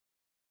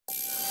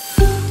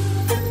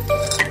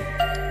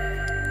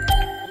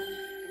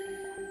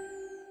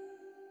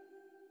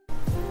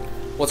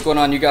What's going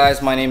on, you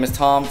guys? My name is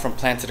Tom from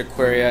Planted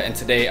Aquaria, and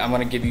today I'm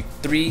going to give you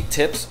 3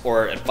 tips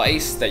or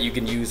advice that you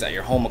can use at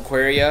your home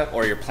aquaria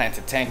or your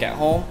planted tank at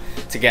home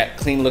to get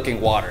clean looking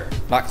water.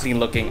 Not clean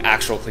looking,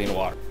 actual clean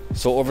water.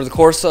 So over the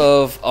course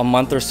of a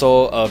month or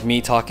so of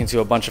me talking to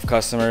a bunch of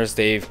customers,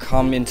 they've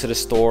come into the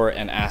store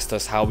and asked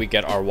us how we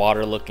get our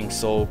water looking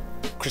so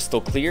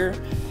crystal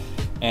clear.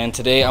 And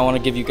today I want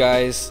to give you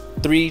guys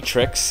 3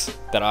 tricks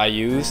that I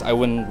use. I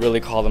wouldn't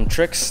really call them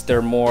tricks.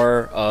 They're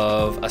more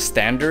of a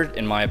standard,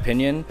 in my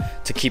opinion,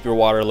 to keep your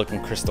water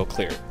looking crystal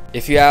clear.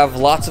 If you have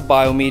lots of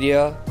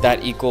biomedia,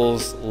 that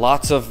equals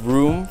lots of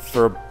room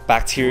for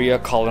bacteria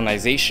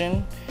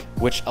colonization,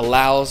 which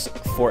allows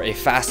for a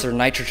faster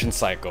nitrogen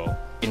cycle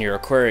in your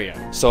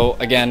aquarium. So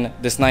again,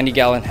 this 90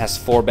 gallon has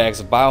 4 bags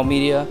of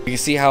biomedia. You can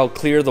see how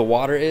clear the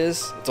water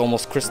is. It's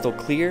almost crystal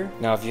clear.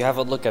 Now if you have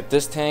a look at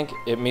this tank,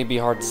 it may be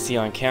hard to see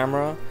on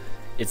camera.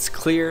 It's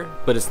clear,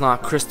 but it's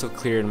not crystal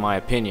clear in my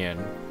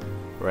opinion,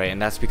 right?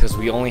 And that's because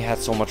we only had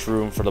so much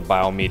room for the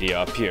biomedia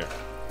up here.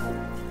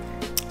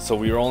 So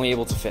we were only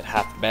able to fit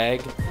half the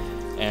bag,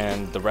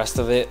 and the rest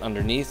of it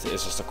underneath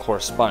is just a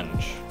coarse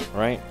sponge,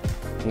 right?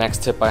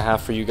 Next tip I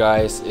have for you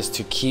guys is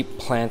to keep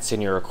plants in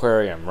your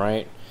aquarium,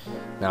 right?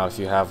 Now if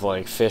you have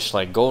like fish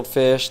like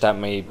goldfish, that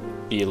may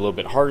be a little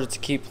bit harder to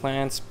keep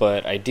plants,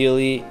 but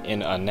ideally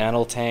in a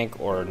nano tank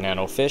or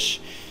nano fish,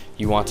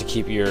 you want to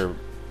keep your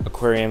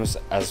aquariums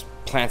as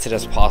planted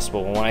as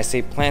possible. And when I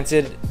say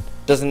planted, it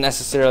doesn't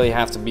necessarily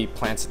have to be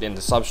planted in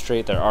the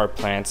substrate. There are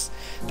plants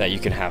that you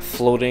can have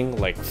floating,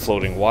 like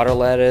floating water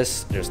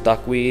lettuce, there's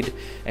duckweed,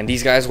 and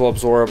these guys will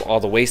absorb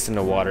all the waste in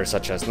the water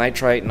such as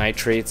nitrite,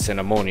 nitrates, and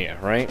ammonia,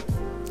 right?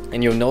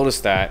 And you'll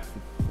notice that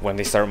when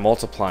they start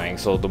multiplying.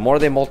 So the more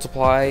they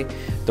multiply,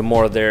 the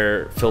more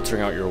they're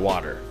filtering out your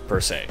water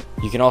per se.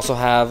 You can also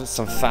have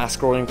some fast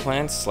growing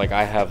plants, like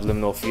I have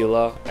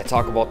Limnophila. I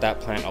talk about that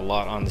plant a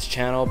lot on this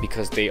channel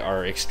because they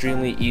are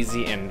extremely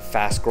easy and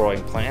fast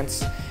growing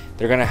plants.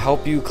 They're gonna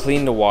help you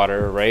clean the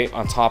water, right,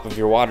 on top of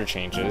your water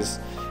changes.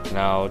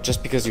 Now,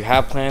 just because you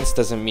have plants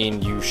doesn't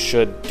mean you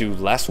should do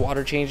less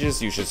water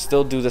changes. You should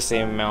still do the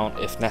same amount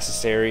if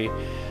necessary,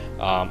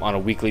 on a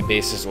weekly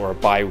basis or a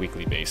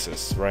bi-weekly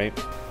basis, right?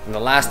 And the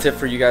last tip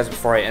for you guys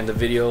before I end the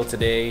video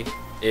today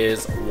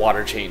is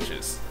water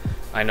changes.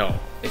 I know,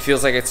 it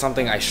feels like it's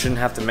something I shouldn't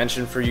have to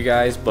mention for you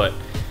guys, but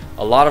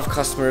a lot of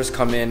customers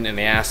come in and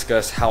they ask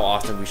us how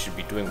often we should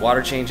be doing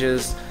water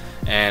changes,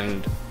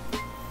 and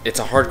it's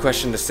a hard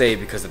question to say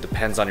because it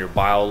depends on your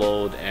bio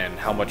load and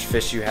how much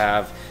fish you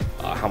have,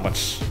 how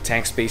much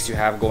tank space you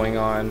have going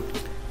on.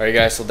 Alright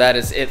guys, so that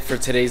is it for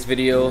today's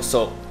video.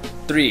 So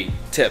 3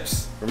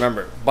 tips.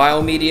 Remember,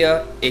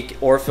 biomedia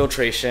or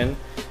filtration,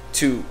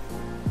 2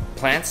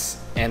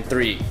 plants, and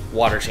 3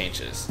 water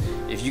changes.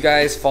 If you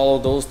guys follow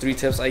those 3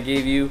 tips I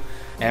gave you,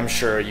 I'm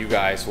sure you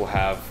guys will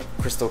have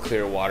crystal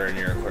clear water in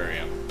your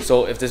aquarium.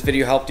 So if this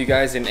video helped you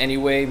guys in any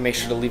way, make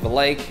sure to leave a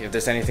like. If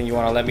there's anything you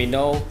want to let me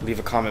know, leave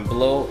a comment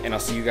below, and I'll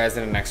see you guys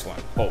in the next one.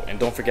 Oh, and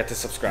don't forget to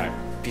subscribe.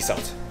 Peace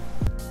out.